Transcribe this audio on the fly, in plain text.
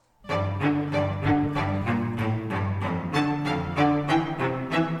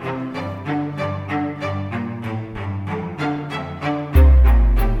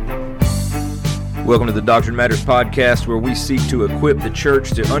Welcome to the Doctrine Matters podcast, where we seek to equip the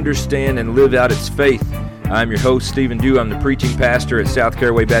church to understand and live out its faith. I'm your host, Stephen Dew. I'm the preaching pastor at South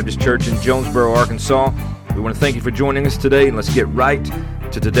Caraway Baptist Church in Jonesboro, Arkansas. We want to thank you for joining us today, and let's get right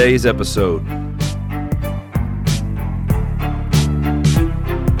to today's episode.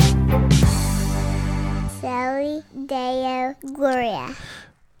 Soli Deo Gloria.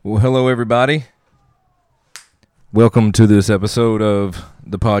 Well, hello, everybody. Welcome to this episode of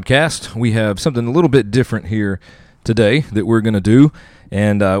the podcast. We have something a little bit different here today that we're going to do,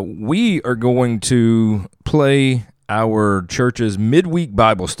 and we are going to play our church's midweek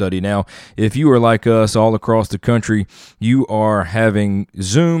Bible study. Now, if you are like us all across the country, you are having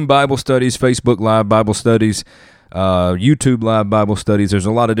Zoom Bible studies, Facebook Live Bible studies, YouTube Live Bible studies. There's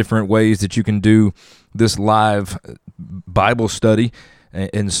a lot of different ways that you can do this live Bible study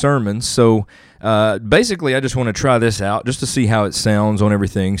and sermons. So basically, I just want to try this out just to see how it sounds on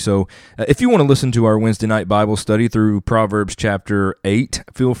everything. So if you want to listen to our Wednesday night Bible study through Proverbs chapter 8,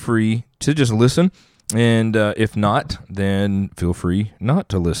 feel free to just listen. And if not, then feel free not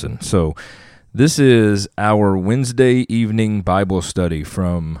to listen. So this is our Wednesday evening Bible study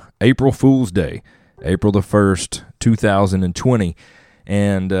from April Fool's Day, April the 1st, 2020.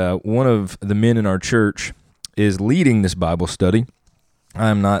 And one of the men in our church is leading this Bible study.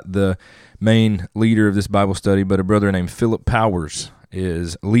 I'm not the main leader of this Bible study, but a brother named Philip Powers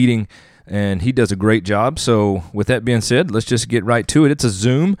is leading, and he does a great job. So with that being said, let's just get right to it. It's a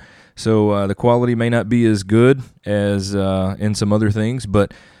Zoom, so the quality may not be as good as in some other things,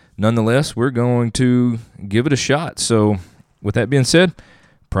 but nonetheless, we're going to give it a shot. So with that being said,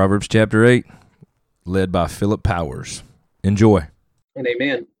 Proverbs chapter 8, led by Philip Powers. Enjoy. And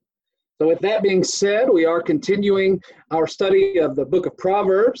amen. So with that being said, we are continuing our study of the book of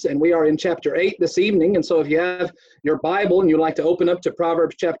Proverbs, and we are in chapter 8 this evening. And so if you have your Bible and you'd like to open up to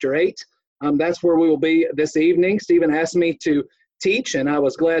Proverbs chapter 8, that's where we will be this evening. Stephen asked me to teach, and I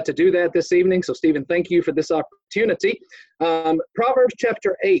was glad to do that this evening. So Stephen, thank you for this opportunity. Proverbs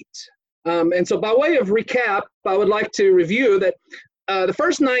chapter 8. And so by way of recap, I would like to review that the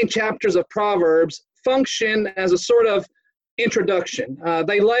first 9 chapters of Proverbs function as a sort of introduction.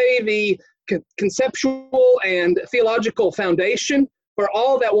 They lay the conceptual and theological foundation for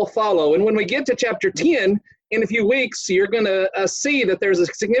all that will follow. And when we get to chapter 10 in a few weeks, you're going to see that there's a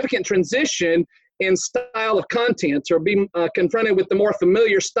significant transition in style of content, or be confronted with the more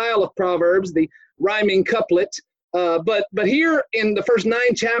familiar style of Proverbs, the rhyming couplet. But here in the first 9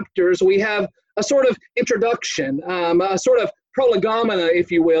 chapters, we have a sort of introduction, a sort of prolegomena, if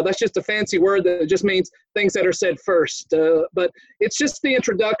you will. That's just a fancy word that just means things that are said first. But it's just the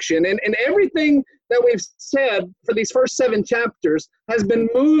introduction. And everything that we've said for these first 7 chapters has been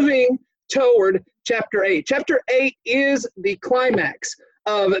moving toward chapter 8. Chapter 8 is the climax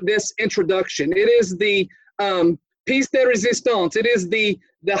of this introduction. It is the piece de resistance. It is the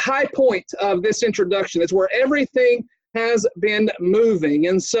high point of this introduction. It's where everything has been moving.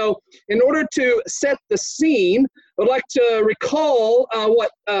 And so in order to set the scene, I'd like to recall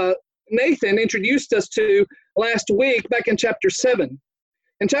what Nathan introduced us to last week back in chapter 7.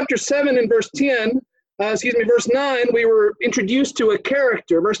 In chapter 7 and verse 9, we were introduced to a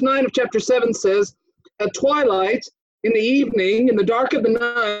character. Verse 9 of chapter 7 says, "At twilight, in the evening, in the dark of the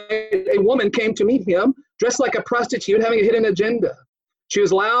night, a woman came to meet him, dressed like a prostitute, having a hidden agenda. She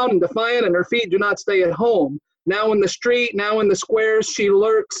was loud and defiant, and her feet do not stay at home. Now in the street, now in the squares, she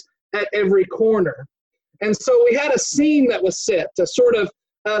lurks at every corner." And so we had a scene that was set, a sort of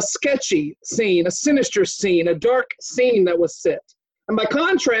sketchy scene, a sinister scene, a dark scene that was set. And by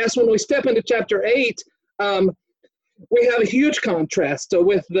contrast, when we step into chapter 8, we have a huge contrast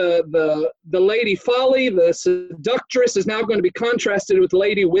with the Lady Folly. The seductress is now going to be contrasted with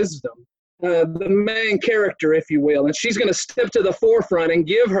Lady Wisdom, the main character, if you will. And she's going to step to the forefront and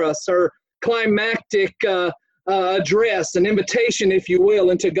give us her climactic address, an invitation, if you will,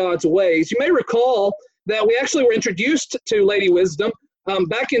 into God's ways. You may recall that we actually were introduced to Lady Wisdom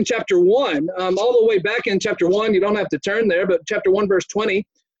back in chapter 1, all the way back in chapter 1. You don't have to turn there, but chapter 1, verse 20,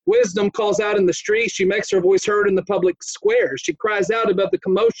 Wisdom calls out in the street. She makes her voice heard in the public squares. She cries out above the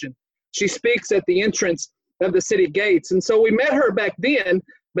commotion. She speaks at the entrance of the city gates. And so we met her back then,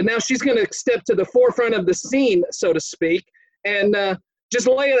 but now she's going to step to the forefront of the scene, so to speak, and just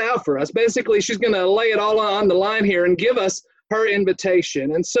lay it out for us. Basically, she's going to lay it all on the line here and give us her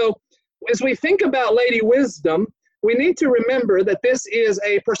invitation. And so as we think about Lady Wisdom, we need to remember that this is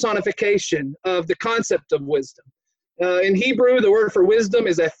a personification of the concept of wisdom. In Hebrew, the word for wisdom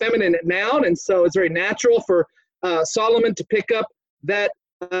is a feminine noun, and so it's very natural for Solomon to pick up that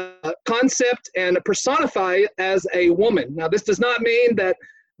concept and personify it as a woman. Now, this does not mean that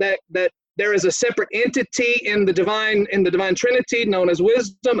There is a separate entity in the divine Trinity known as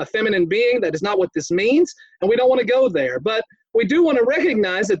wisdom, a feminine being. That is not what this means, and we don't want to go there. But we do want to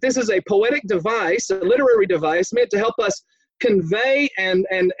recognize that this is a poetic device, a literary device meant to help us convey and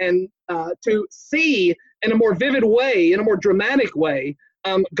to see in a more vivid way, in a more dramatic way,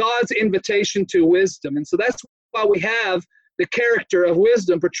 God's invitation to wisdom. And so that's why we have the character of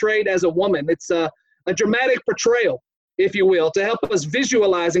wisdom portrayed as a woman. It's a dramatic portrayal, if you will, to help us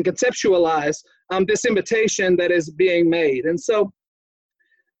visualize and conceptualize this invitation that is being made. And so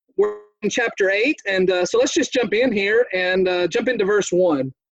we're in chapter 8, and so let's just jump in here and jump into verse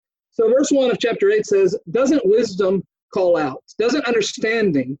 1. So verse 1 of chapter 8 says, "Doesn't wisdom call out? Doesn't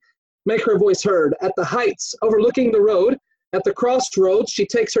understanding make her voice heard? At the heights overlooking the road, at the crossroads she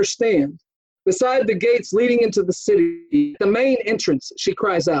takes her stand. Beside the gates leading into the city, the main entrance, she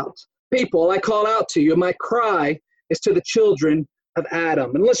cries out, 'People, I call out to you. My cry is to the children of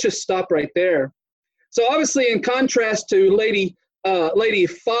Adam.'" And let's just stop right there. So obviously, in contrast to Lady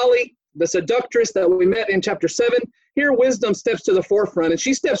Folly, the seductress that we met in chapter 7, here wisdom steps to the forefront, and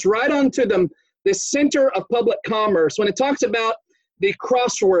she steps right onto the center of public commerce. When it talks about the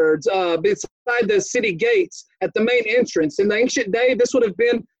crossroads beside the city gates at the main entrance, in the ancient day, this would have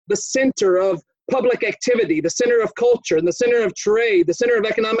been the center of public activity, the center of culture, and the center of trade, the center of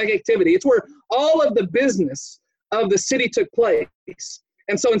economic activity. It's where all of the business of the city took place.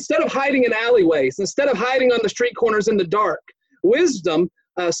 And so instead of hiding in alleyways, instead of hiding on the street corners in the dark, wisdom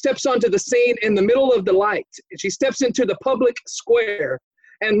steps onto the scene in the middle of the light. She steps into the public square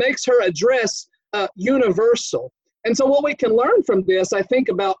and makes her address universal. And so what we can learn from this, I think,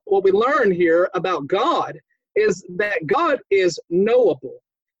 about what we learn here about God, is that God is knowable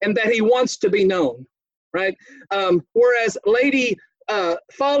and that he wants to be known, right? Whereas Lady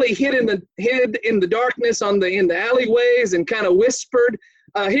Folly hid in the darkness in the alleyways and kind of whispered,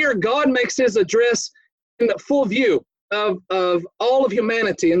 here God makes his address in the full view of all of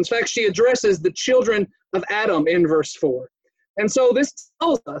humanity. In fact, she addresses the children of Adam in verse 4. And so this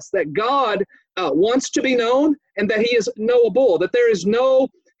tells us that God wants to be known and that he is knowable, that there is no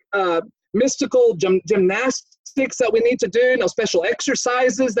mystical gymnastics that we need to do, no special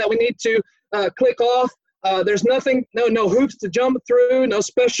exercises that we need to click off. There's nothing, no hoops to jump through, no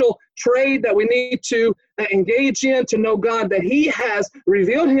special trade that we need to engage in to know God, that he has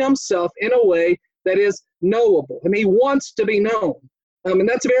revealed himself in a way that is knowable, and he wants to be known. And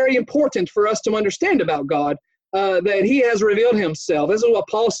that's very important for us to understand about God, that he has revealed himself. This is what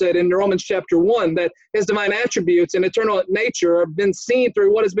Paul said in Romans chapter 1, that his divine attributes and eternal nature have been seen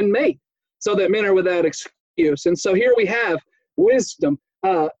through what has been made, so that men are without excuse. And so here we have wisdom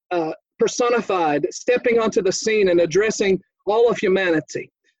personified, stepping onto the scene and addressing all of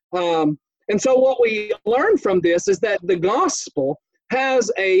humanity. And so what we learn from this is that the gospel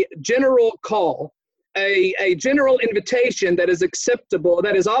has a general call, a general invitation that is acceptable,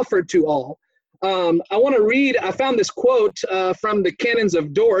 that is offered to all. I want to read, I found this quote from the Canons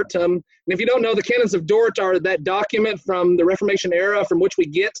of Dort. And if you don't know, the Canons of Dort are that document from the Reformation era from which we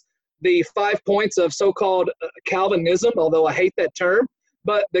get the 5 points of so-called Calvinism, although I hate that term.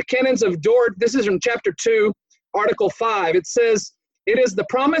 But the Canons of Dort, this is from chapter 2, article 5. It says, "It is the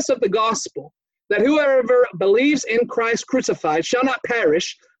promise of the gospel that whoever believes in Christ crucified shall not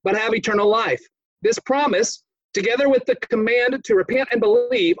perish, but have eternal life. This promise, together with the command to repent and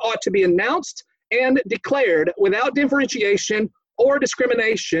believe, ought to be announced and declared without differentiation or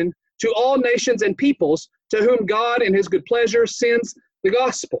discrimination to all nations and peoples to whom God in his good pleasure sends the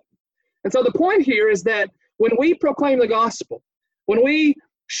gospel." And so the point here is that when we proclaim the gospel, when we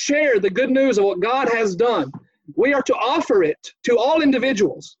share the good news of what God has done, we are to offer it to all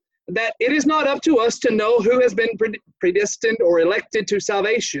individuals, that it is not up to us to know who has been predestined or elected to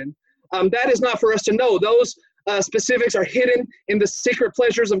salvation. That is not for us to know. Those specifics are hidden in the secret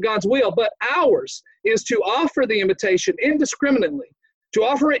pleasures of God's will, but ours is to offer the invitation indiscriminately, to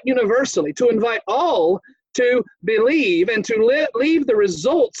offer it universally, to invite all to believe and to leave the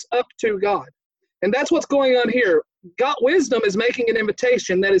results up to God. And that's what's going on here. God, wisdom is making an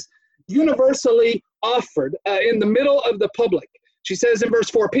invitation that is universally offered in the middle of the public. She says in verse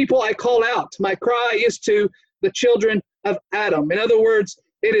 4, "People, I call out. My cry is to the children of Adam." In other words,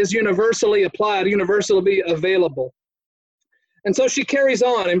 it is universally applied, universally available. And so she carries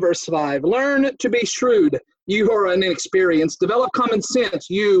on in verse 5. "Learn to be shrewd, you who are inexperienced. Develop common sense,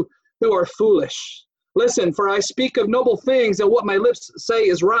 you who are foolish. Listen, for I speak of noble things, and what my lips say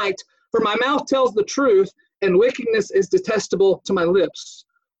is right. For my mouth tells the truth, and wickedness is detestable to my lips.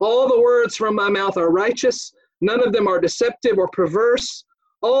 All the words from my mouth are righteous. None of them are deceptive or perverse.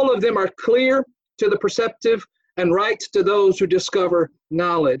 All of them are clear to the perceptive, and right to those who discover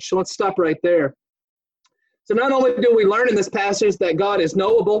knowledge. So let's stop right there. So not only do we learn in this passage that God is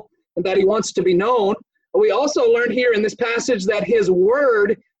knowable and that he wants to be known, but we also learn here in this passage that his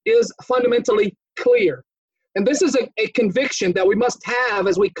word is fundamentally clear. And this is a conviction that we must have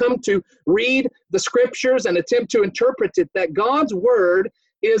as we come to read the scriptures and attempt to interpret it, that God's word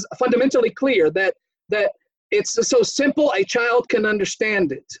is fundamentally clear, that it's so simple a child can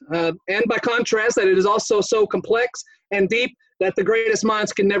understand it. And by contrast, that it is also so complex and deep that the greatest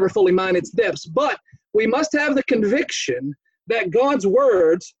minds can never fully mine its depths. But we must have the conviction that God's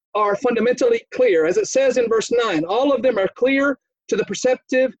words are fundamentally clear. As it says in verse 9, all of them are clear to the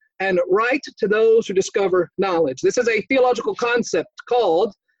perceptive and right to those who discover knowledge. This is a theological concept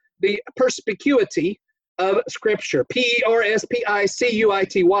called the perspicuity of Scripture,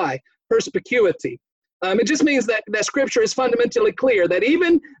 Perspicuity, perspicuity. It just means that Scripture is fundamentally clear, that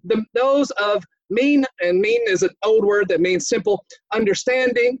even those of mean, and mean is an old word that means simple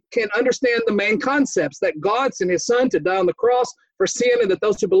understanding, can understand the main concepts, that God sent his Son to die on the cross for sin, and that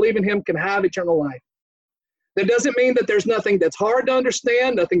those who believe in him can have eternal life. That doesn't mean that there's nothing that's hard to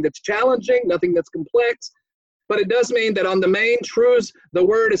understand, nothing that's challenging, nothing that's complex, but it does mean that on the main truths, the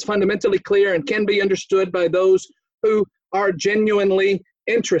word is fundamentally clear and can be understood by those who are genuinely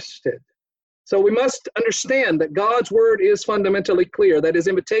interested. So we must understand that God's word is fundamentally clear, that his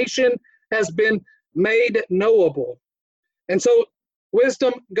invitation has been made knowable. And so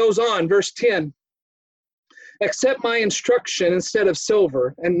wisdom goes on, verse 10. Accept my instruction instead of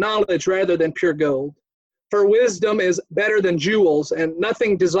silver, and knowledge rather than pure gold. For wisdom is better than jewels, and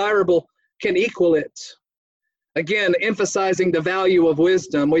nothing desirable can equal it. Again, emphasizing the value of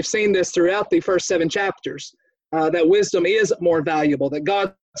wisdom. We've seen this throughout the first 7 chapters, that wisdom is more valuable, that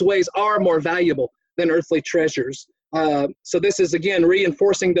God's ways are more valuable than earthly treasures. So this is, again,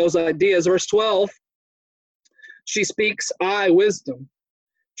 reinforcing those ideas. Verse 12, she speaks, I, wisdom,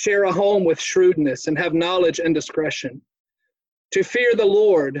 share a home with shrewdness and have knowledge and discretion. To fear the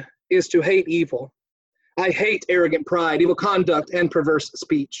Lord is to hate evil. I hate arrogant pride, evil conduct, and perverse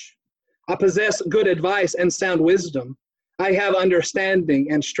speech. I possess good advice and sound wisdom. I have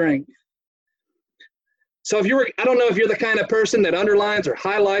understanding and strength. So I don't know if you're the kind of person that underlines or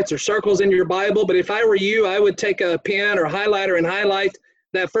highlights or circles in your Bible, but if I were you, I would take a pen or highlighter and highlight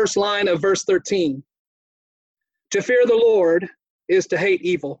that first line of verse 13. To fear the Lord is to hate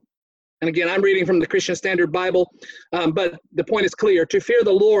evil. And again, I'm reading from the Christian Standard Bible, but the point is clear. To fear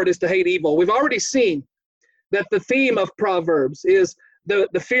the Lord is to hate evil. We've already seen that the theme of Proverbs is the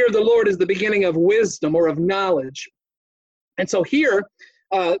fear of the Lord is the beginning of wisdom or of knowledge. And so here,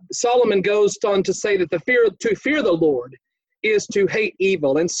 Solomon goes on to say that to fear the Lord is to hate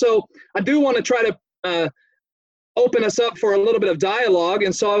evil. And so I do want to try to open us up for a little bit of dialogue.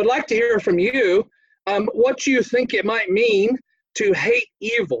 And so I would like to hear from you what you think it might mean to hate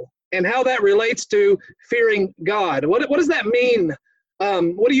evil and how that relates to fearing God. What does that mean?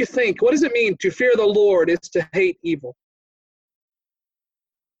 What do you think? What does it mean to fear the Lord is to hate evil?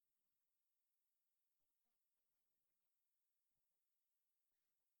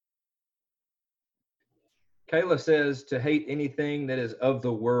 Kayla says to hate anything that is of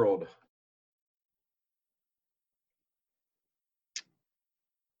the world.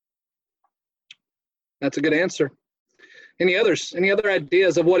 That's a good answer. Any others? Any other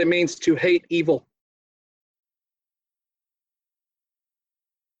ideas of what it means to hate evil?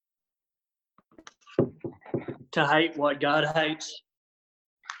 To hate what God hates.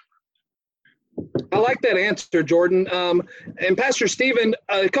 I like that answer, Jordan. And Pastor Stephen,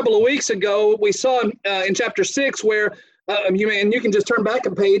 a couple of weeks ago, we saw in chapter 6 where, you can just turn back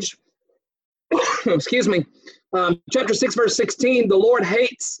a page, excuse me, chapter 6, verse 16, the Lord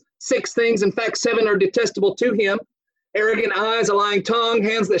hates 6 things. In fact, 7 are detestable to him. Arrogant eyes, a lying tongue,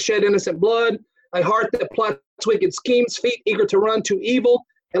 hands that shed innocent blood, a heart that plots wicked schemes, feet eager to run to evil,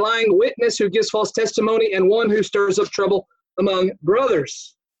 a lying witness who gives false testimony, and one who stirs up trouble among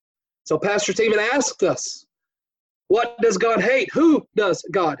brothers. So Pastor Stephen asked us, what does God hate? Who does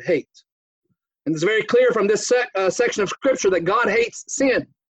God hate? And it's very clear from this section of Scripture that God hates sin,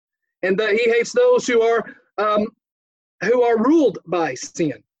 and that he hates those who are ruled by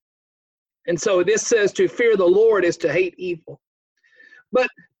sin. And so this says to fear the Lord is to hate evil. But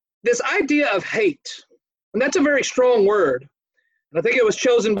this idea of hate, and that's a very strong word, and I think it was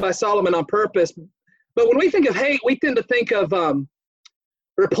chosen by Solomon on purpose. But when we think of hate, we tend to think of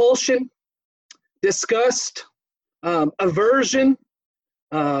repulsion, disgust, aversion,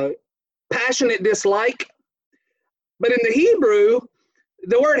 passionate dislike. But in the Hebrew,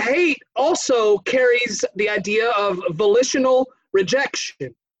 the word hate also carries the idea of volitional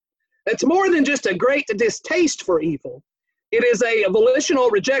rejection. It's more than just a great distaste for evil. It is a volitional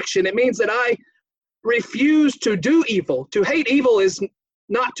rejection. It means that I refuse to do evil. To hate evil is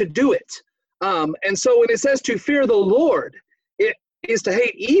not to do it. And so when it says to fear the Lord, it is to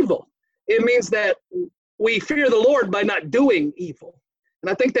hate evil. It means that we fear the Lord by not doing evil. And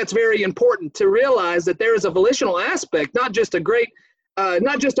I think that's very important to realize that there is a volitional aspect, not just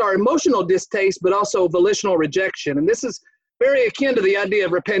not just our emotional distaste, but also volitional rejection. And this is very akin to the idea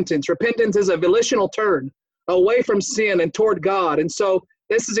of repentance. Repentance is a volitional turn away from sin and toward God. And so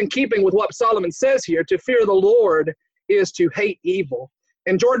this is in keeping with what Solomon says here. To fear the Lord is to hate evil.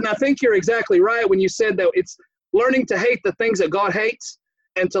 And Jordan, I think you're exactly right when you said that it's learning to hate the things that God hates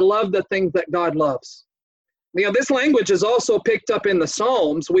and to love the things that God loves. You know, this language is also picked up in the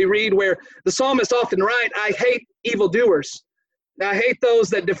Psalms. We read where the psalmist often write, I hate evildoers. I hate those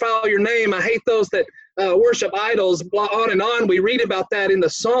that defile your name. I hate those that worship idols, on and on. We read about that in the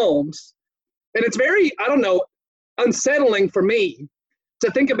Psalms. And it's very, unsettling for me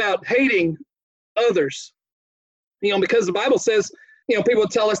to think about hating others. You know, because the Bible says, people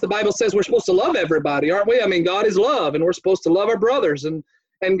tell us the Bible says we're supposed to love everybody, aren't we? I mean, God is love, and we're supposed to love our brothers, and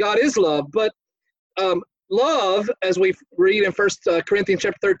God is love. But love, as we read in 1 Corinthians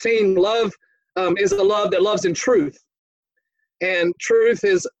chapter 13, love is a love that loves in truth. And truth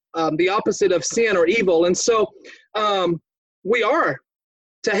is the opposite of sin or evil. And so we are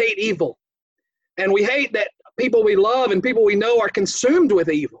to hate evil. And we hate that people we love and people we know are consumed with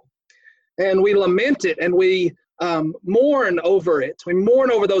evil. And we lament it, and we mourn over it. We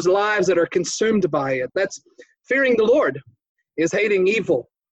mourn over those lives that are consumed by it. That's fearing the Lord, is hating evil.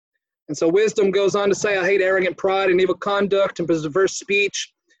 And so wisdom goes on to say, I hate arrogant pride and evil conduct and perverse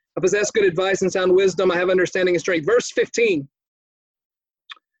speech. I possess good advice and sound wisdom. I have understanding and strength. Verse 15.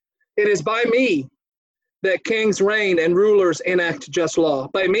 It is by me that kings reign and rulers enact just law.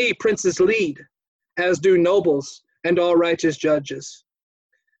 By me princes lead, as do nobles and all righteous judges.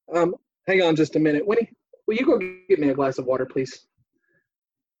 Hang on just a minute. Winnie, will you go get me a glass of water, please?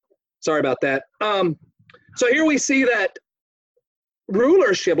 Sorry about that. So here we see that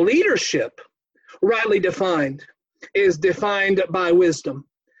rulership, leadership, rightly defined, is defined by wisdom.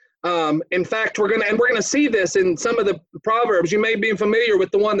 In fact, we're gonna see this in some of the Proverbs. You may be familiar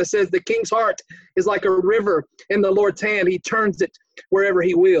with the one that says the king's heart is like a river in the Lord's hand. He turns it wherever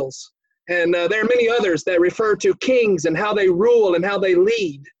he wills. And there are many others that refer to kings and how they rule and how they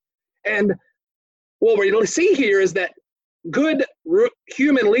lead. And what we see here is that good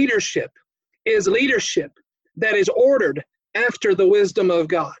human leadership is leadership that is ordered after the wisdom of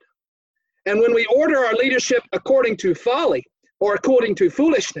God. And when we order our leadership according to folly or according to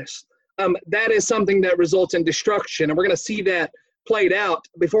foolishness, that is something that results in destruction. And we're going to see that played out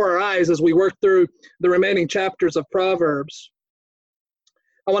before our eyes as we work through the remaining chapters of Proverbs.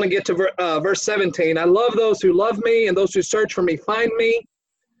 I want to get to verse 17. I love those who love me, and those who search for me find me.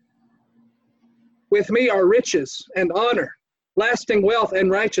 With me are riches and honor, lasting wealth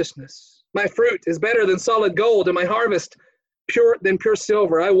and righteousness. My fruit is better than solid gold, and my harvest pure than pure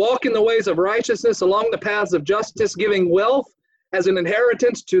silver. I walk in the ways of righteousness along the paths of justice, giving wealth as an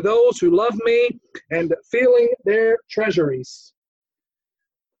inheritance to those who love me and filling their treasuries.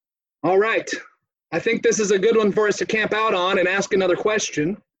 All right. I think this is a good one for us to camp out on and ask another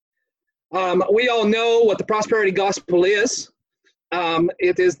question. We all know what the prosperity gospel is.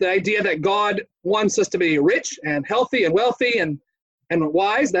 It is the idea that God wants us to be rich and healthy and wealthy and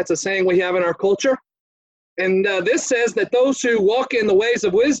wise. That's a saying we have in our culture. And this says that those who walk in the ways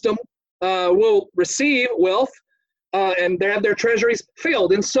of wisdom will receive wealth and they have their treasuries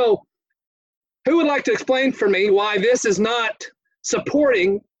filled. And so who would like to explain for me why this is not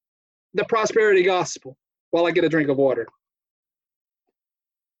supporting the prosperity gospel while I get a drink of water?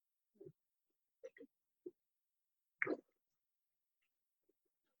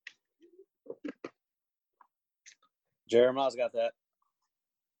 Jeremiah's got that.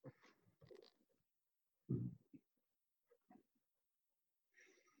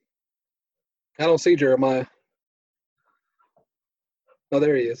 I don't see Jeremiah. Oh,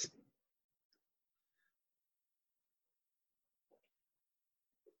 there he is.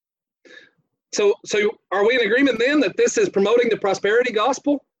 So are we in agreement then that this is promoting the prosperity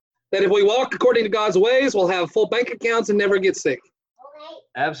gospel? That if we walk according to God's ways, we'll have full bank accounts and never get sick?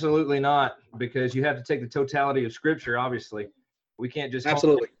 Absolutely not, because you have to take the totality of Scripture, obviously. We can't just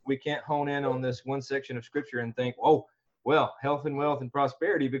we can't hone in on this one section of Scripture and think, oh, well, health and wealth and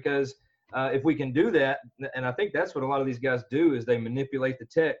prosperity, because if we can do that, and I think that's what a lot of these guys do, is they manipulate the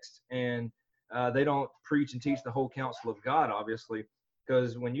text, and they don't preach and teach the whole counsel of God, obviously,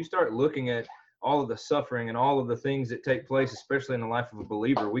 because when you start looking at all of the suffering and all of the things that take place, especially in the life of a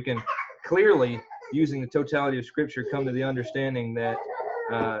believer, we can clearly, using the totality of Scripture, come to the understanding that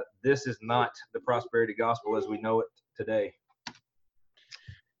this is not the prosperity gospel as we know it today.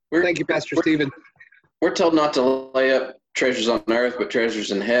 Thank you, Pastor Stephen. We're told not to lay up treasures on earth, but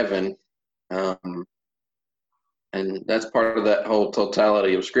treasures in heaven. And that's part of that whole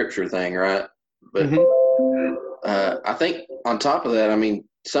totality of Scripture thing, right? But I think on top of that, I mean,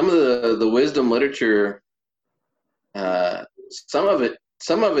 some of the wisdom literature, some of it,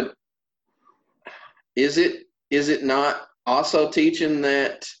 is it not also teaching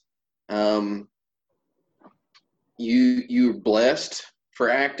that you're blessed for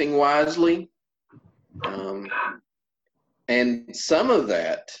acting wisely? And some of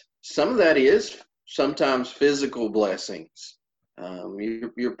that is sometimes physical blessings.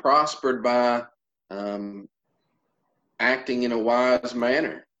 You're prospered by acting in a wise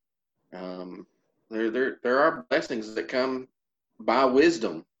manner. There are blessings that come by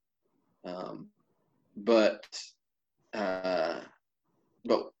wisdom, but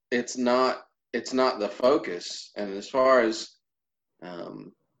it's not the focus. And as far as I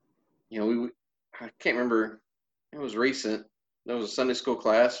can't remember. It was recent. There was a Sunday school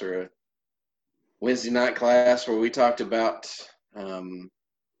class or a Wednesday night class where we talked about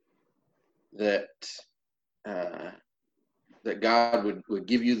that God would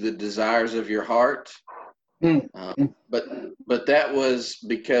give you the desires of your heart. But that was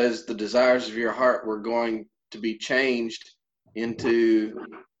because the desires of your heart were going to be changed into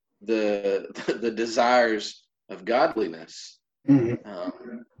the desires of godliness.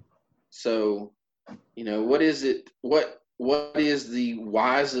 So, what is it? What is the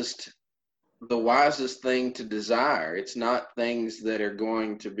wisest thing to desire? It's not things that are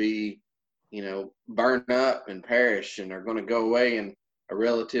going to be, burn up and perish and are going to go away in a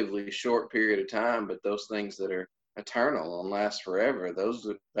relatively short period of time, but those things that are eternal and last forever,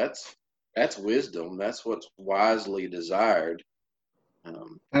 that's wisdom. That's what's wisely desired.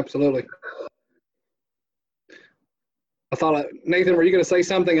 Absolutely. I thought, Nathan, were you going to say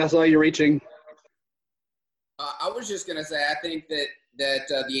something? I saw you reaching. I was just going to say, I think that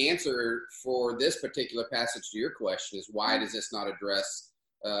the answer for this particular passage to your question is why does this not address,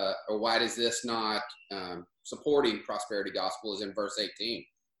 or why does this not supporting prosperity gospel is in verse 18.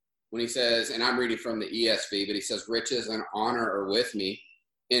 When he says, and I'm reading from the ESV, but he says, riches and honor are with me,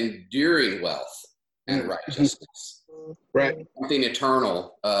 enduring wealth and righteousness. Right. Something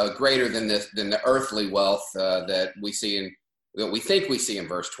eternal, greater than the earthly wealth that we think we see in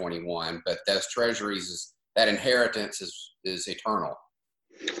verse 21, but those treasuries, that inheritance is eternal.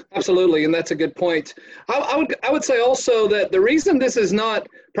 Absolutely, and that's a good point. I would say also that the reason this is not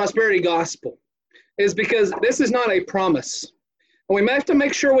prosperity gospel is because this is not a promise. And we have to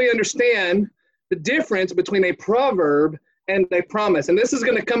make sure we understand the difference between a proverb and a promise. And this is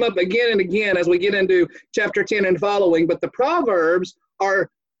going to come up again and again as we get into chapter 10 and following, but the proverbs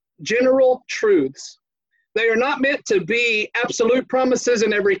are general truths. They are not meant to be absolute promises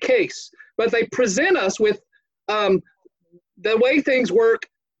in every case, but they present us with the way things work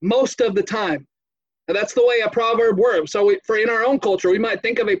most of the time. And that's the way a proverb works. So in our own culture, we might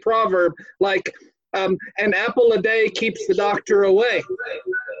think of a proverb like an apple a day keeps the doctor away.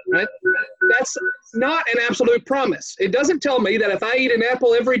 Right? That's not an absolute promise. It doesn't tell me that if I eat an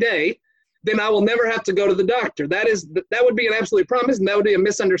apple every day, then I will never have to go to the doctor. That would be an absolute promise, and that would be a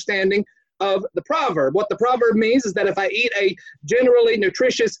misunderstanding of the proverb. What the proverb means is that if I eat a generally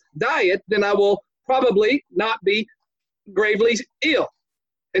nutritious diet, then I will probably not be gravely ill.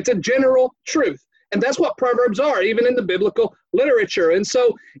 It's a general truth. And that's what proverbs are, even in the biblical literature. And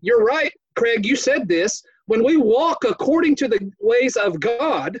so you're right, Craig, you said this. When we walk according to the ways of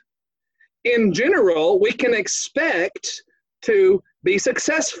God, in general, we can expect to be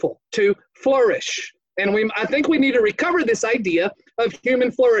successful, to flourish. And I think we need to recover this idea of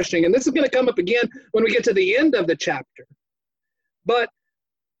human flourishing. And this is going to come up again when we get to the end of the chapter. But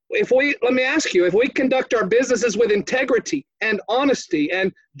let me ask you, if we conduct our businesses with integrity and honesty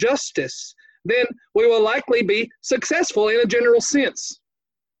and justice, then we will likely be successful in a general sense.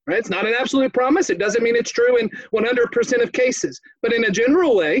 Right? It's not an absolute promise. It doesn't mean it's true in 100% of cases. But in a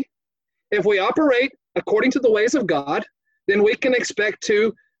general way, if we operate according to the ways of God, then we can expect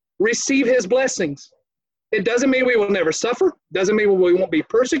to receive his blessings. It doesn't mean we will never suffer. It doesn't mean we won't be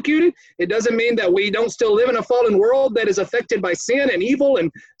persecuted. It doesn't mean that we don't still live in a fallen world that is affected by sin and evil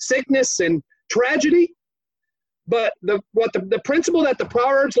and sickness and tragedy. But the principle that the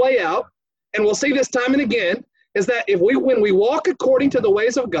Proverbs lay out, and we'll see this time and again, is that when we walk according to the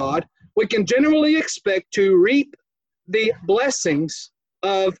ways of God, we can generally expect to reap the blessings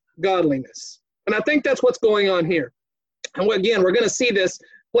of godliness. And I think that's what's going on here. And again, we're going to see this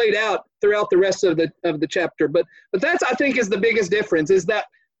played out throughout the rest of the chapter. But that's, I think, is the biggest difference, is that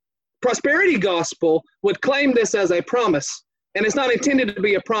prosperity gospel would claim this as a promise. And it's not intended to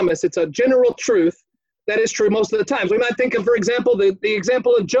be a promise. It's a general truth that is true most of the times. We might think of, for example, the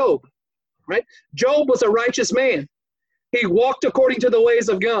example of Job, right? Job was a righteous man. He walked according to the ways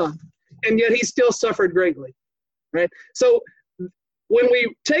of God, and yet he still suffered greatly, right? So when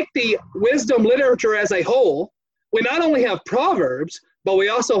we take the wisdom literature as a whole, we not only have Proverbs, but we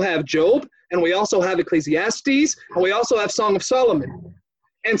also have Job, and we also have Ecclesiastes, and we also have Song of Solomon.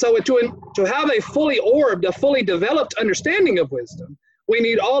 And so to have a fully orbed, a fully developed understanding of wisdom, we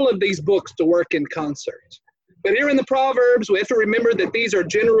need all of these books to work in concert. But here in the Proverbs, we have to remember that these are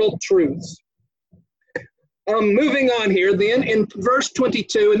general truths. Moving on here, then, in verse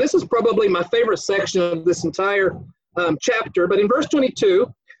 22, and this is probably my favorite section of this entire chapter, but in verse 22,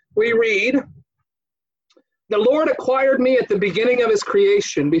 we read, "The Lord acquired me at the beginning of his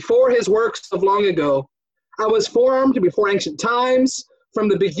creation, before his works of long ago. I was formed before ancient times. From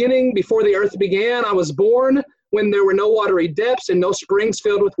the beginning, before the earth began, I was born when there were no watery depths and no springs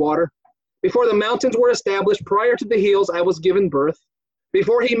filled with water. Before the mountains were established, prior to the hills, I was given birth.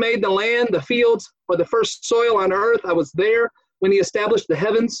 Before he made the land, the fields, or the first soil on earth, I was there. When he established the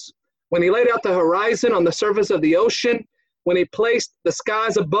heavens, when he laid out the horizon on the surface of the ocean, when he placed the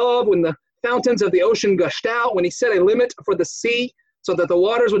skies above, when the fountains of the ocean gushed out, when he set a limit for the sea so that the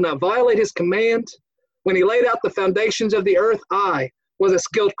waters would not violate his command, when he laid out the foundations of the earth, I was a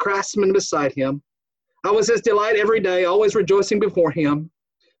skilled craftsman beside him. I was his delight every day, always rejoicing before him.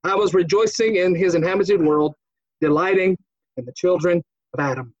 I was rejoicing in his inhabited world, delighting in the children of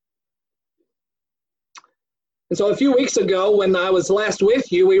Adam." And so a few weeks ago, when I was last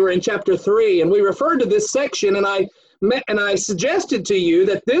with you, we were in chapter 3, and we referred to this section, and I suggested to you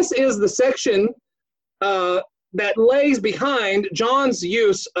that this is the section that lays behind John's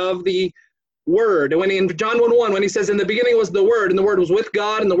use of the word. When in John 1:1, when he says, "In the beginning was the Word, and the Word was with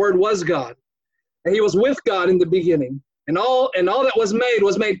God, and the Word was God." And he was with God in the beginning, and all that was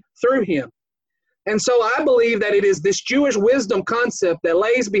made through him. And so I believe that it is this Jewish wisdom concept that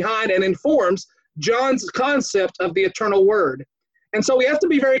lays behind and informs John's concept of the eternal word. And so we have to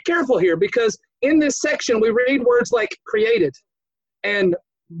be very careful here, because in this section we read words like created and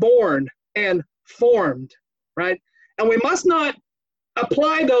born and formed, right? And we must not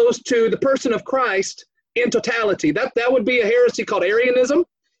apply those to the person of Christ in totality. That would be a heresy called Arianism.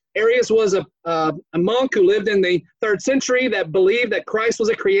 Arius was a monk who lived in the 3rd century that believed that Christ was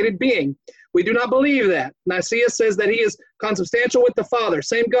a created being. We do not believe that. Nicaea says that he is consubstantial with the Father,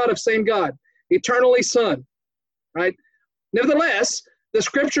 same God of same God, eternally Son, right? Nevertheless, the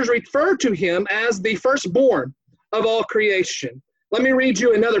scriptures refer to him as the firstborn of all creation. Let me read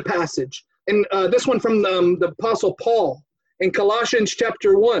you another passage, and this one from the Apostle Paul in Colossians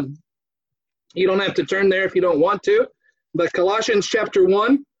chapter 1. You don't have to turn there if you don't want to, but Colossians chapter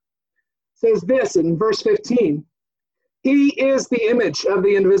 1 says this in verse 15. "He is the image of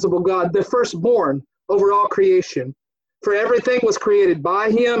the invisible God, the firstborn over all creation. For everything was created by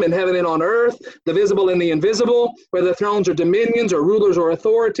him in heaven and on earth, the visible and the invisible, whether thrones or dominions or rulers or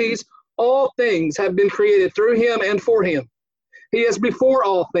authorities. All things have been created through him and for him. He is before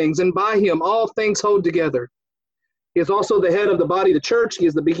all things, and by him all things hold together. He is also the head of the body, the church. He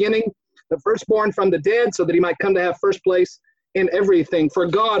is the beginning, the firstborn from the dead, so that he might come to have first place in everything. For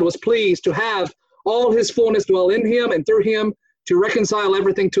God was pleased to have all his fullness dwell in him, and through him to reconcile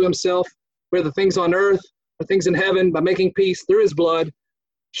everything to himself, whether things on earth or things in heaven, by making peace through his blood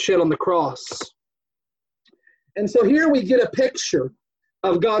shed on the cross." And so here we get a picture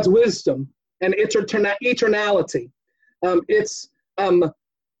of God's wisdom and its eternality.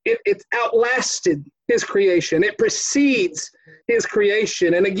 It's outlasted his creation. It precedes his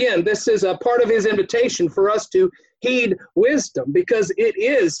creation. And again, this is a part of his invitation for us to heed wisdom, because it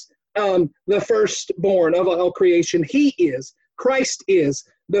is the firstborn of all creation. Christ is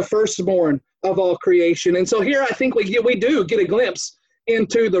the firstborn of all creation. And so here I think we do get a glimpse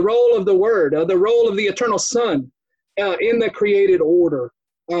into the role of the Word, the role of the eternal Son in the created order,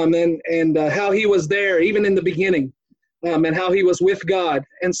 and how he was there even in the beginning, and how he was with God.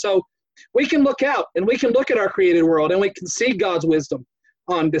 And so we can look out and we can look at our created world, and we can see God's wisdom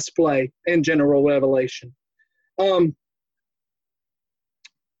on display in general revelation.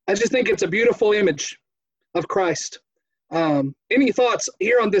 I just think it's a beautiful image of Christ. Any thoughts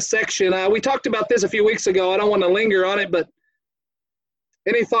here on this section? We talked about this a few weeks ago. I don't want to linger on it, but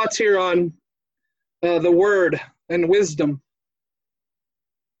any thoughts here on the word and wisdom?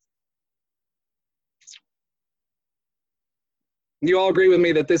 You all agree with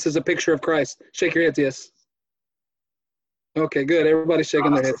me that this is a picture of Christ? Shake your heads, yes. Okay, good. Everybody's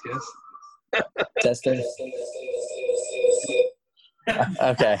shaking their heads, yes. Testing.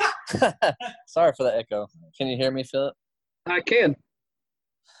 Okay. Sorry for the echo. Can you hear me, Philip? I can.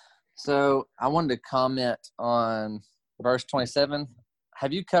 So I wanted to comment on verse 27.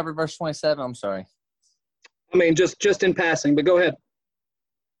 Have you covered verse 27? I'm sorry. I mean, just in passing, but go ahead.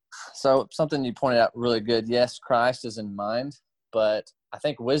 So something you pointed out really good. Yes, Christ is in mind, but I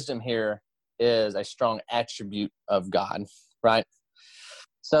think wisdom here is a strong attribute of God, right?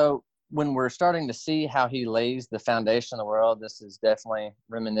 So when we're starting to see how he lays the foundation of the world, this is definitely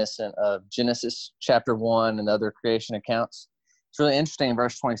reminiscent of Genesis chapter 1 and other creation accounts. It's really interesting in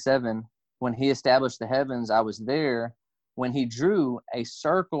verse 27, when he established the heavens, I was there. When he drew a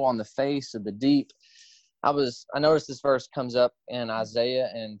circle on the face of the deep, I noticed this verse comes up in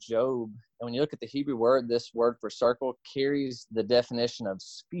Isaiah and Job. And when you look at the Hebrew word, this word for circle carries the definition of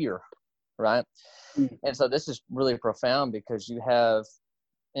sphere, right? Mm-hmm. And so this is really profound, because you have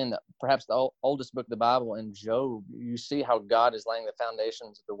in perhaps the oldest book of the Bible, in Job, you see how God is laying the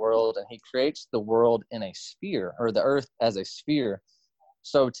foundations of the world, and he creates the world in a sphere, or the earth as a sphere.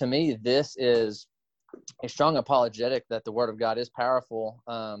 So to me, this is a strong apologetic that the word of God is powerful.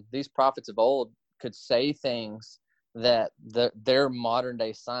 These prophets of old could say things that their modern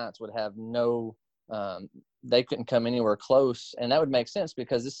day science would have they couldn't come anywhere close. And that would make sense,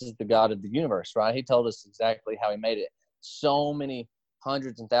 because this is the God of the universe, right? He told us exactly how he made it. So many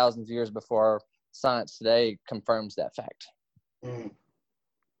hundreds and thousands of years before science today confirms that fact.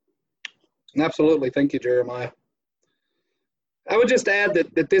 Absolutely. Thank you, Jeremiah. I would just add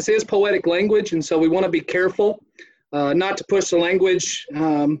that this is poetic language, and so we want to be careful not to push the language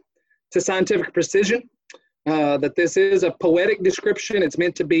to scientific precision, that this is a poetic description. It's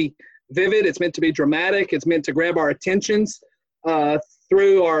meant to be vivid. It's meant to be dramatic. It's meant to grab our attentions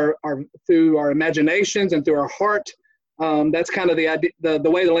through our imaginations and through our heart. That's kind of the idea, the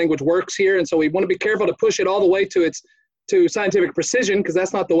way the language works here. And so we want to be careful to push it all the way to scientific precision, because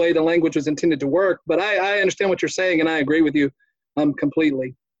that's not the way the language was intended to work. But I understand what you're saying, and I agree with you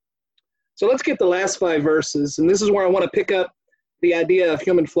completely. So let's get the last 5 verses. And this is where I want to pick up the idea of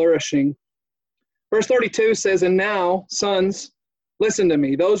human flourishing. Verse 32 says, "And now, sons, listen to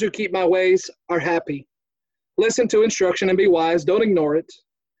me. Those who keep my ways are happy. Listen to instruction and be wise. Don't ignore it.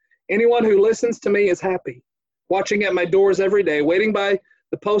 Anyone who listens to me is happy, watching at my doors every day, waiting by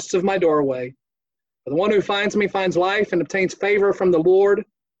the posts of my doorway. For the one who finds me finds life and obtains favor from the Lord.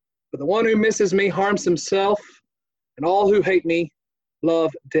 But the one who misses me harms himself, and all who hate me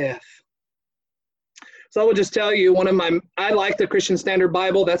love death." So I will just tell you, I like the Christian Standard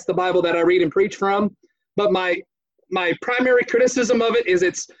Bible. That's the Bible that I read and preach from. But my primary criticism of it is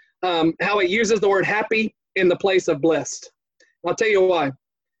how it uses the word happy in the place of blessed. I'll tell you why.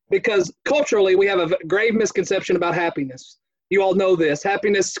 Because culturally, we have a grave misconception about happiness. You all know this.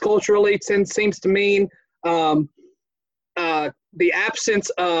 Happiness culturally seems to mean the absence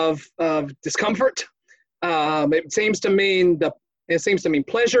of discomfort. It seems to mean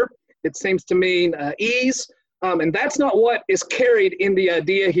pleasure. It seems to mean ease. And that's not what is carried in the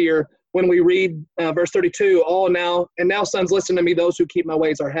idea here when we read verse 32, now sons, listen to me, those who keep my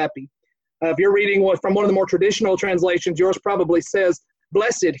ways are happy. If you're reading from one of the more traditional translations, yours probably says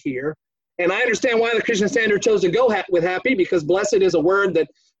blessed here. And I understand why the Christian Standard chose to go with happy, because blessed is a word that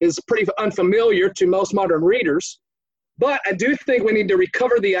is pretty unfamiliar to most modern readers. But I do think we need to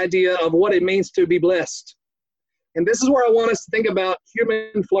recover the idea of what it means to be blessed. And this is where I want us to think about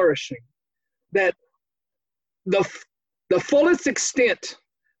human flourishing, that the fullest extent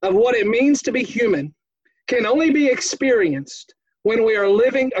of what it means to be human can only be experienced when we are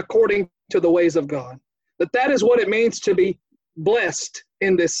living according to the ways of God. That is what it means to be blessed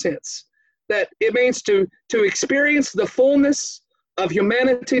in this sense. That it means to experience the fullness of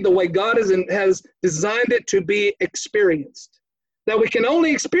humanity the way God has designed it to be experienced. That we can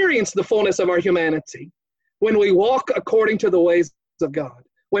only experience the fullness of our humanity when we walk according to the ways of God,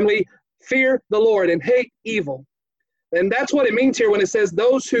 when we fear the Lord and hate evil. And that's what it means here when it says,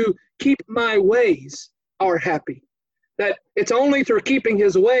 those who keep my ways are happy. That it's only through keeping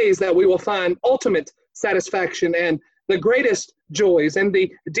his ways that we will find ultimate satisfaction and the greatest joys and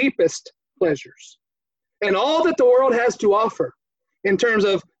the deepest pleasures. And all that the world has to offer in terms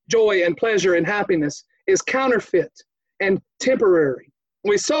of joy and pleasure and happiness is counterfeit and temporary.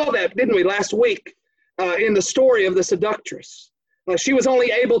 We saw that, didn't we, last week in the story of the seductress. She was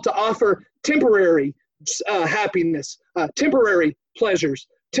only able to offer temporary happiness, temporary pleasures,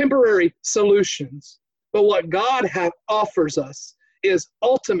 temporary solutions. But what God offers us is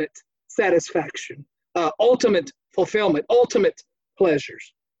ultimate satisfaction, ultimate fulfillment, ultimate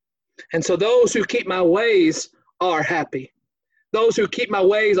pleasures. And so those who keep my ways are happy. Those who keep my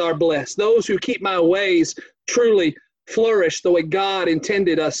ways are blessed. Those who keep my ways truly flourish the way God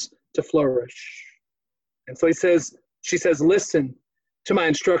intended us to flourish. And so she says, listen to my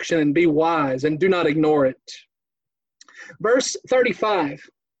instruction and be wise and do not ignore it. Verse 35,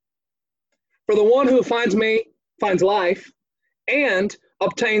 for the one who finds me finds life and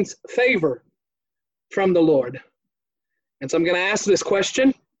obtains favor from the Lord. And so I'm going to ask this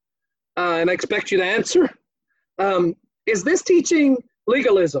question, and I expect you to answer. Is this teaching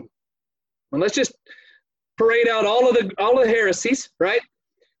legalism? Well, let's just parade out all of the heresies, right?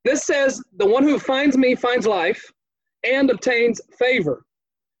 This says, the one who finds me finds life and obtains favor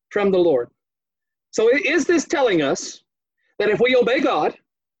from the Lord. So is this telling us that if we obey God,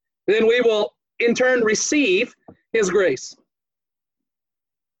 then we will in turn receive his grace?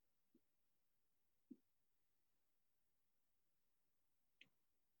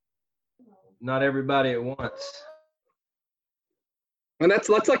 Not everybody at once. And that's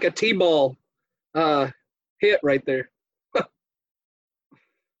like a T-ball hit right there.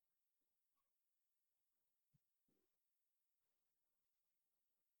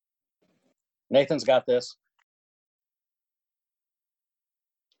 Nathan's got this.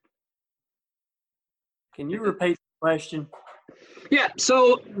 Can you repeat the question? Yeah,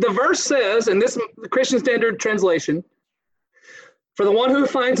 so the verse says, in this Christian Standard Translation, for the one who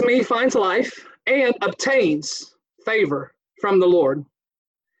finds me finds life and obtains favor from the Lord.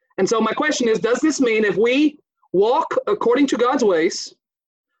 And so my question is, does this mean if we walk according to God's ways,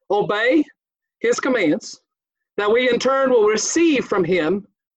 obey his commands, that we in turn will receive from him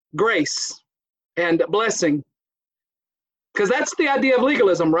grace and blessing? Because that's the idea of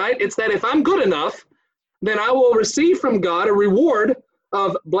legalism, right? It's that if I'm good enough, then I will receive from God a reward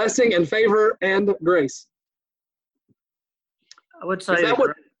of blessing and favor and grace. I would say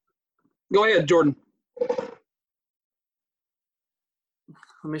Go ahead, Jordan.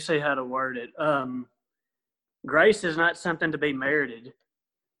 let me see how to word it. Grace is not something to be merited.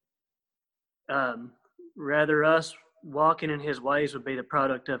 Rather, us walking in his ways would be the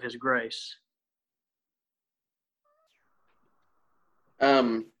product of his grace.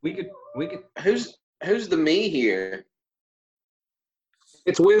 We could. Who's the me here?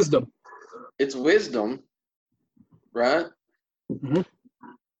 It's wisdom. It's wisdom, right? Mm-hmm.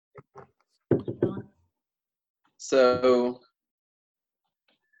 So,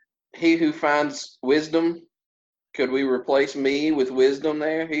 he who finds wisdom, could we replace me with wisdom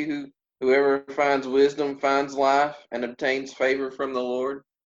there? Whoever finds wisdom finds life and obtains favor from the Lord.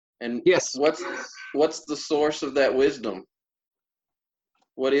 And yes, what's the source of that wisdom?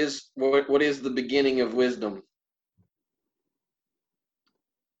 What is the beginning of wisdom?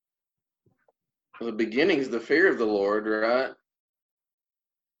 Well, the beginning is the fear of the Lord, right?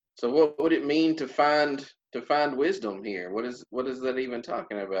 So what would it mean to find wisdom here? What is that even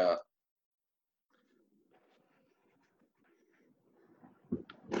talking about?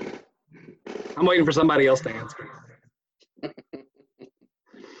 I'm waiting for somebody else to answer.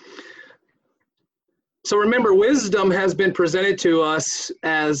 So remember, wisdom has been presented to us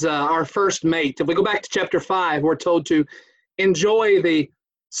as our first mate. If we go back to chapter 5, we're told to enjoy the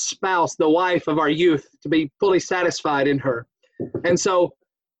spouse, the wife of our youth, to be fully satisfied in her. And so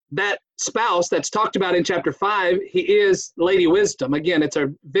that spouse that's talked about in chapter 5, he is Lady Wisdom. Again, it's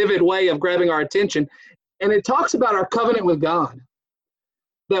a vivid way of grabbing our attention. And it talks about our covenant with God,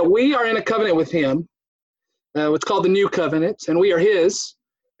 that we are in a covenant with him. It's called the New Covenant, and we are his.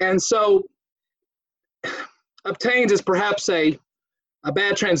 And so obtains is perhaps a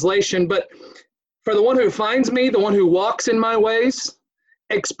bad translation, but for the one who finds me, the one who walks in my ways,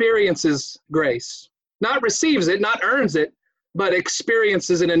 experiences grace. Not receives it, not earns it, but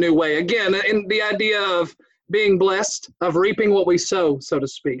experiences in a new way. Again, in the idea of being blessed, of reaping what we sow, so to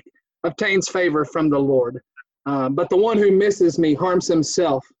speak, obtains favor from the Lord. But the one who misses me harms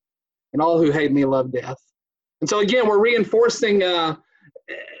himself, and all who hate me love death. And so again, we're reinforcing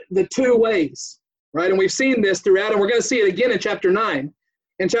the two ways, right? And we've seen this throughout, and we're going to see it again in chapter 9.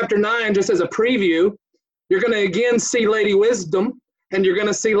 In chapter 9, just as a preview, you're going to again see Lady Wisdom, and you're going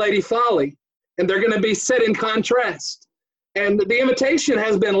to see Lady Folly, and they're going to be set in contrast. And the invitation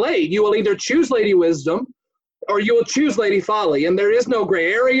has been laid. You will either choose Lady Wisdom, or you will choose Lady Folly. And there is no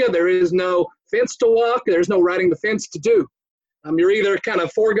gray area. There is no fence to walk. There's no riding the fence to do. You're either kind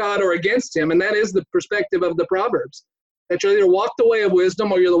of for God or against him. And that is the perspective of the Proverbs, that you either walk the way of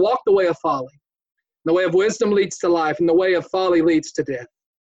wisdom or you walk the way of folly. The way of wisdom leads to life, and the way of folly leads to death.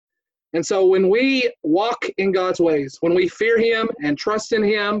 And so when we walk in God's ways, when we fear him and trust in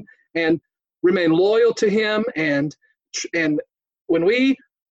him and remain loyal to him and when we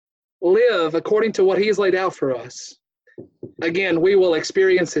live according to what He has laid out for us, again, we will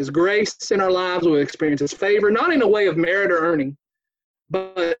experience His grace in our lives. We'll experience His favor, not in a way of merit or earning,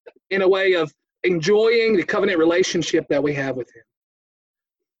 but in a way of enjoying the covenant relationship that we have with Him.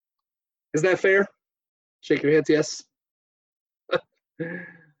 Is that fair? Shake your heads, yes.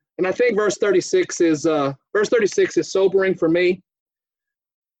 And I think verse 36 is sobering for me.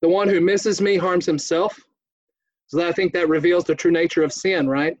 The one who misses me harms himself. So I think that reveals the true nature of sin,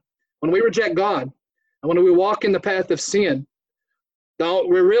 right? When we reject God and when we walk in the path of sin,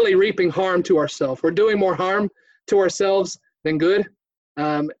 we're really reaping harm to ourselves. We're doing more harm to ourselves than good.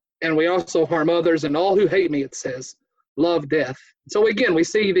 And we also harm others. And all who hate me, it says, love death. So again, we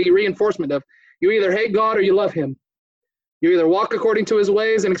see the reinforcement of you either hate God or you love Him. You either walk according to His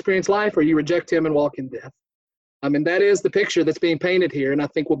ways and experience life, or you reject Him and walk in death. And that is the picture that's being painted here, and I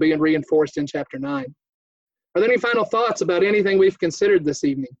think will be reinforced in chapter 9. Are there any final thoughts about anything we've considered this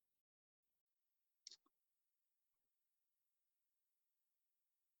evening?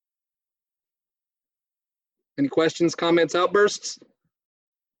 Any questions, comments, outbursts?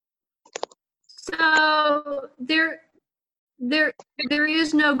 So there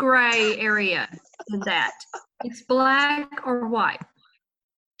is no gray area in that. It's black or white.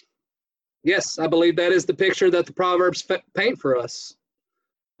 Yes, I believe that is the picture that the Proverbs paint for us.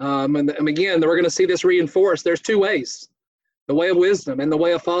 And again, we're going to see this reinforced. There's two ways, the way of wisdom and the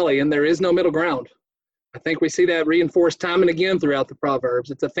way of folly, and there is no middle ground. I think we see that reinforced time and again throughout the Proverbs.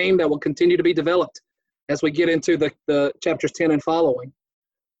 It's a theme that will continue to be developed as we get into the chapters 10 and following.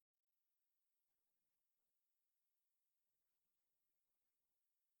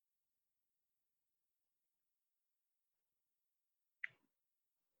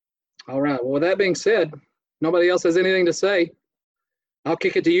 All right. Well, with that being said, nobody else has anything to say. I'll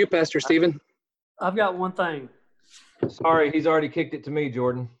kick it to you, Pastor Stephen. I've got one thing. Sorry, he's already kicked it to me,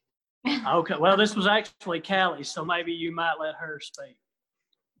 Jordan. Okay. Well, this was actually Callie, so maybe you might let her speak.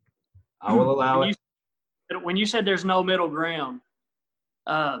 I will allow it. When you said there's no middle ground,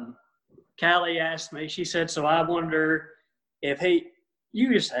 Callie asked me, she said, so I wonder if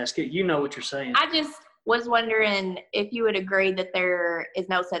you just ask it, you know what you're saying. I just was wondering if you would agree that there is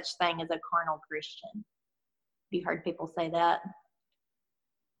no such thing as a carnal Christian. Have you heard people say that?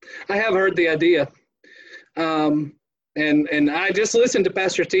 I have heard the idea. And I just listened to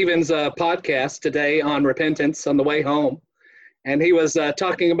Pastor Stephen's podcast today on repentance on the way home. And he was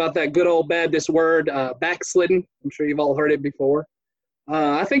talking about that good old Baptist word, backslidden. I'm sure you've all heard it before.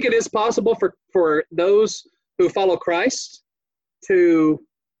 I think it is possible for those who follow Christ to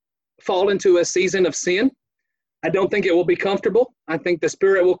fall into a season of sin. I don't think it will be comfortable. I think the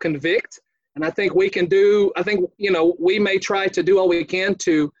Spirit will convict. And I think we may try to do all we can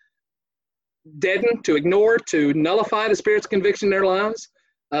to deaden, to ignore, to nullify the Spirit's conviction in their lives,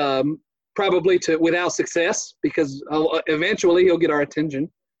 probably without success, because eventually He'll get our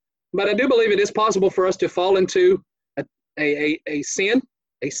attention. But I do believe it is possible for us to fall into a sin,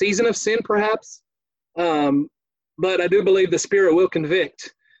 a season of sin perhaps. But I do believe the Spirit will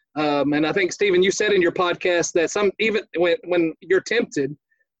convict. And I think, Stephen, you said in your podcast that even when you're tempted,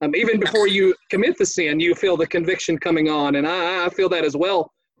 even before you commit the sin, you feel the conviction coming on. And I feel that as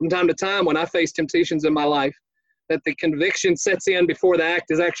well from time to time when I face temptations in my life, that the conviction sets in before the act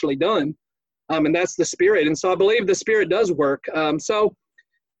is actually done. And that's the Spirit. And so I believe the Spirit does work. So,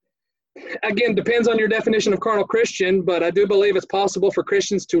 again, depends on your definition of carnal Christian, but I do believe it's possible for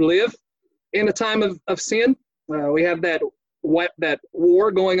Christians to live in a time of sin. We have that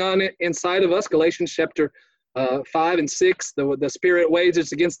war going on inside of us. Galatians chapter 5 and 6, the Spirit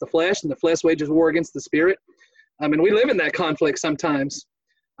wages against the flesh, and the flesh wages war against the Spirit. And we live in that conflict sometimes.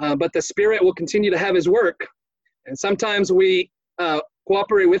 But the Spirit will continue to have His work. And sometimes we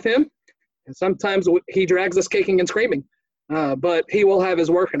cooperate with Him, and sometimes He drags us kicking and screaming. But He will have His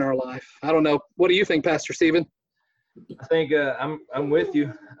work in our life. I don't know. What do you think, Pastor Stephen? I think I'm with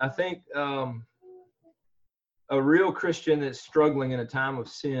you. I think a real Christian that's struggling in a time of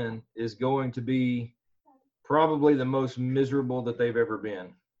sin is going to be probably the most miserable that they've ever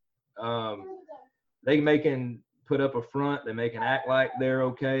been. They can put up a front, they can act like they're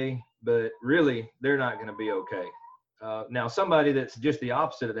okay, but really they're not going to be okay. Now, somebody that's just the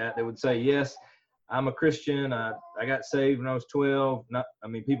opposite of that would say, yes, I'm a Christian. I got saved when I was 12.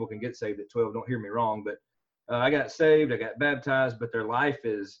 People can get saved at 12. Don't hear me wrong, but I got saved. I got baptized, but their life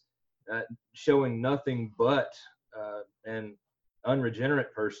is showing nothing but an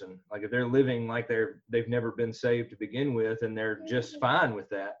unregenerate person. Like if they're living like they've never been saved to begin with, and they're just fine with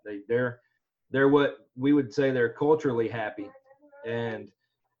that. They're what we would say they're culturally happy, and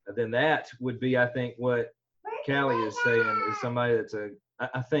then that would be, I think, what Callie is saying is somebody that's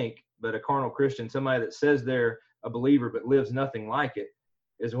I think, but a carnal Christian, somebody that says they're a believer but lives nothing like it,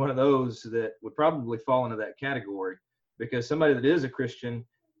 is one of those that would probably fall into that category, because somebody that is a Christian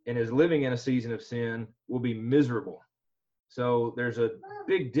and is living in a season of sin will be miserable. So there's a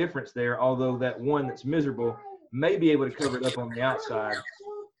big difference there, although that one that's miserable may be able to cover it up on the outside,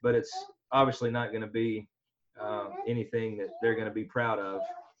 but it's obviously not going to be anything that they're going to be proud of.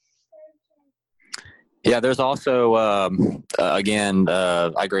 Yeah, there's also, again,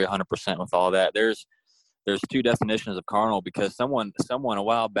 I agree 100% with all that. There's two definitions of carnal, because someone a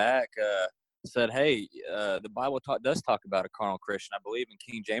while back said, hey, the Bible does talk about a carnal Christian. I believe in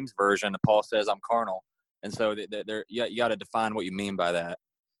King James Version, Paul says I'm carnal. And so you got to define what you mean by that.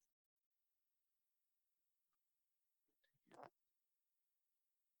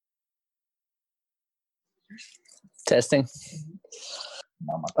 Testing.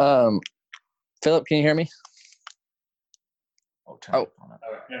 Philip, can you hear me? Oh.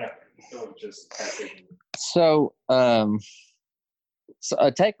 So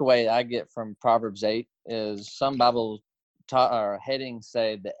a takeaway I get from Proverbs 8 is some Bible headings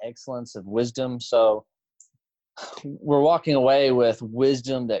say the excellence of wisdom. So we're walking away with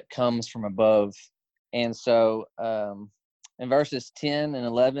wisdom that comes from above. And so in verses 10 and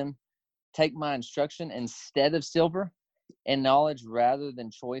 11, take my instruction instead of silver, and knowledge rather than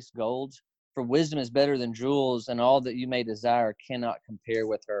choice gold. For wisdom is better than jewels, and all that you may desire cannot compare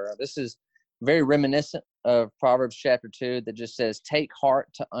with her. This is very reminiscent of Proverbs chapter 2 that just says, take heart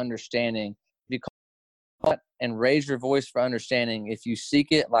to understanding. If you call it and raise your voice for understanding, if you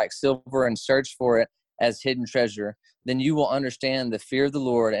seek it like silver and search for it as hidden treasure, then you will understand the fear of the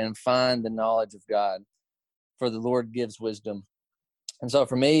Lord and find the knowledge of God. For the Lord gives wisdom. And so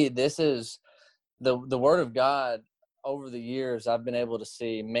for me, this is the word of God. Over the years, I've been able to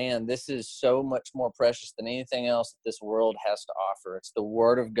see, man, this is so much more precious than anything else that this world has to offer. It's the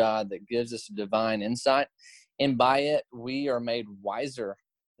word of God that gives us divine insight. And by it, we are made wiser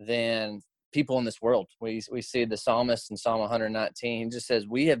than people in this world. We see the psalmist in Psalm 119. He just says,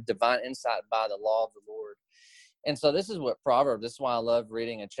 we have divine insight by the law of the Lord. And so this is what Proverbs, this is why I love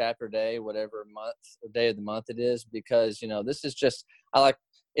reading a chapter a day, whatever month or day of the month it is, because, this is just,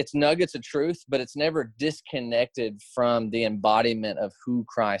 it's nuggets of truth, but it's never disconnected from the embodiment of who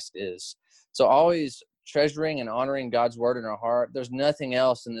Christ is. So always treasuring and honoring God's word in our heart. There's nothing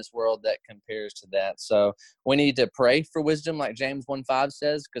else in this world that compares to that. So we need to pray for wisdom, like James 1:5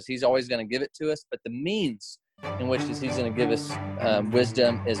 says, because he's always going to give it to us. But the means in which he's going to give us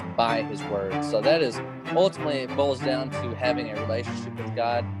wisdom is by his word. So that is ultimately, it boils down to having a relationship with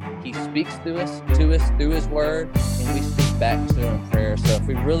God. He speaks to us through his word, and we speak back to him in prayer. So if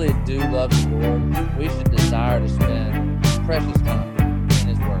we really do love the Lord, we should desire to spend precious time